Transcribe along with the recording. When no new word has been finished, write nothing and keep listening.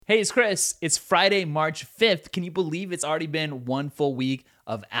Hey, it's Chris. It's Friday, March 5th. Can you believe it's already been one full week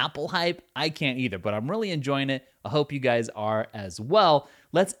of Apple hype? I can't either, but I'm really enjoying it. I hope you guys are as well.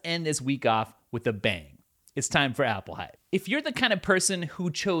 Let's end this week off with a bang. It's time for Apple hype. If you're the kind of person who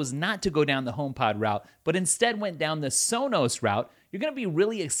chose not to go down the HomePod route, but instead went down the Sonos route, you're going to be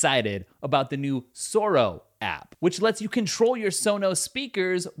really excited about the new Soro app, which lets you control your Sonos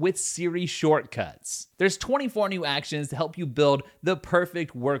speakers with Siri shortcuts. There's 24 new actions to help you build the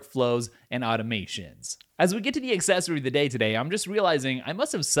perfect workflows and automations. As we get to the accessory of the day today, I'm just realizing I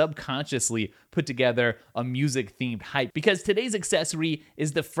must have subconsciously put together a music-themed hype because today's accessory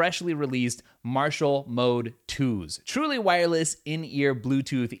is the freshly released Marshall Mode 2s, truly wireless in-ear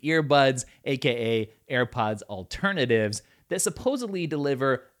Bluetooth earbuds, aka AirPods alternatives, that supposedly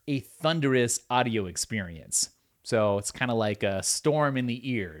deliver a thunderous audio experience. So it's kind of like a storm in the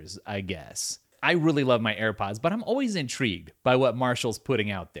ears, I guess. I really love my AirPods, but I'm always intrigued by what Marshall's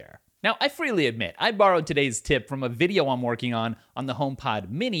putting out there. Now, I freely admit, I borrowed today's tip from a video I'm working on the HomePod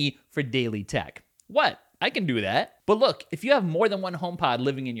Mini for Daily Tech. What? I can do that. But look, if you have more than one HomePod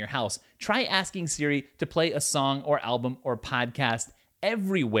living in your house, try asking Siri to play a song or album or podcast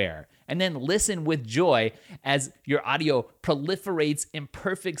everywhere, and then listen with joy as your audio proliferates in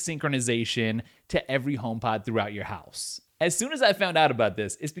perfect synchronization to every HomePod throughout your house. As soon as I found out about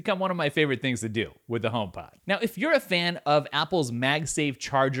this, it's become one of my favorite things to do with the HomePod. Now, if you're a fan of Apple's MagSafe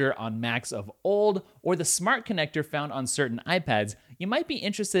charger on Macs of old, or the smart connector found on certain iPads, you might be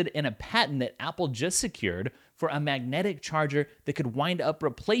interested in a patent that Apple just secured for a magnetic charger that could wind up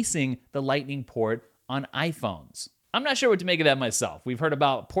replacing the Lightning port on iPhones. I'm not sure what to make of that myself. We've heard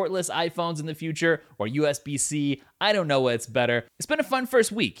about portless iPhones in the future or USB-C. I don't know what's better. It's been a fun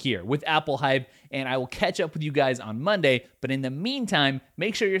first week here with Apple Hype, and I will catch up with you guys on Monday. But in the meantime,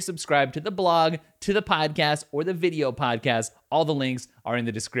 make sure you're subscribed to the blog, to the podcast, or the video podcast. All the links are in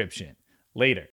the description. Later.